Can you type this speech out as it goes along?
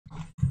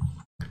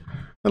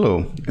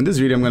Hello, in this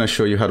video I'm going to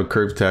show you how to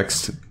curve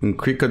text in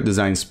Cricut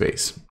Design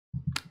Space.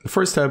 The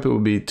first step will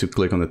be to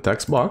click on the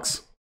text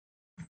box.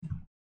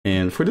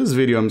 And for this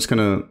video I'm just going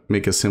to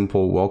make a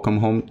simple welcome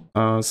home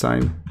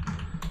sign.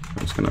 I'm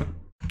just going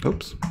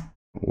to,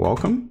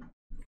 welcome.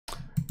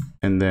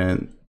 And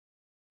then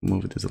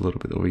move this a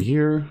little bit over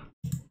here.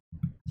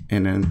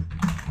 And then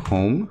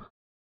home.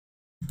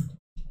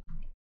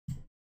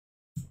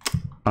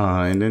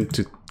 And then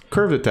to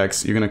curve the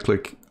text, you're going to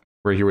click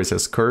right here where it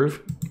says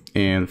curve.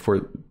 And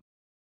for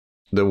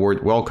the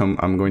word welcome,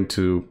 I'm going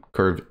to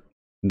curve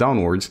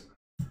downwards.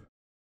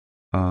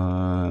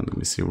 Let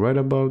me see,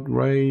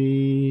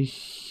 right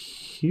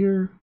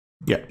here.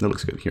 Yeah, that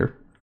looks good here.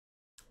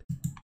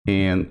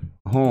 And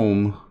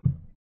home,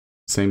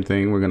 same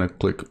thing. We're going to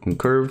click on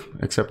curve,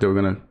 except that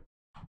we're going to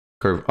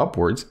curve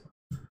upwards.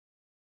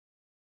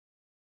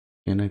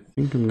 And I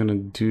think I'm going to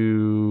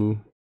do,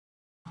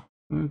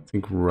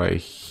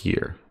 right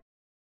here.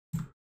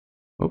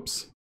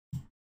 Oops.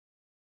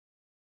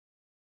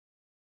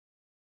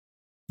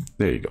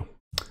 There you go.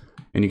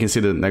 And you can see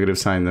the negative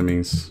sign, that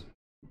means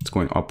it's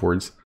going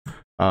upwards.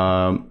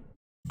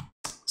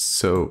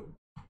 So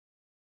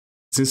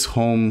since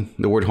home,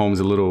 the word home is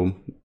a little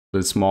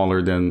bit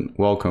smaller than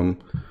welcome,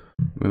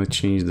 I'm going to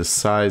change the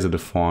size of the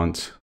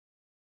font.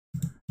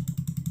 I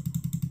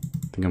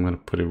think I'm going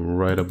to put it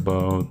right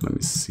about, let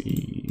me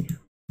see,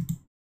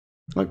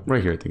 like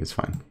right here, I think it's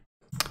fine.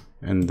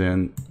 And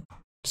then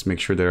just make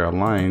sure they're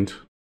aligned.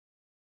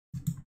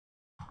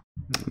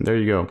 There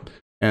you go.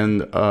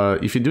 And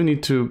if you do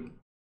need to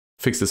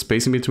fix the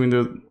spacing between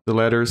the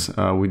letters,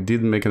 we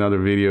did make another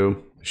video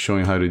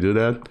showing how to do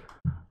that.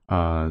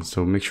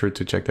 So make sure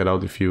to check that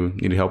out if you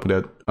need help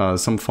with that.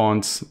 Some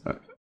fonts,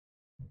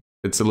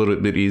 it's a little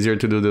bit easier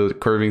to do the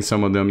curving.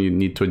 Some of them you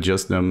need to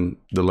adjust the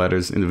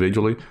letters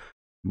individually.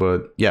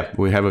 But yeah,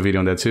 we have a video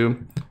on that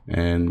too.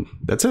 And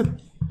that's it.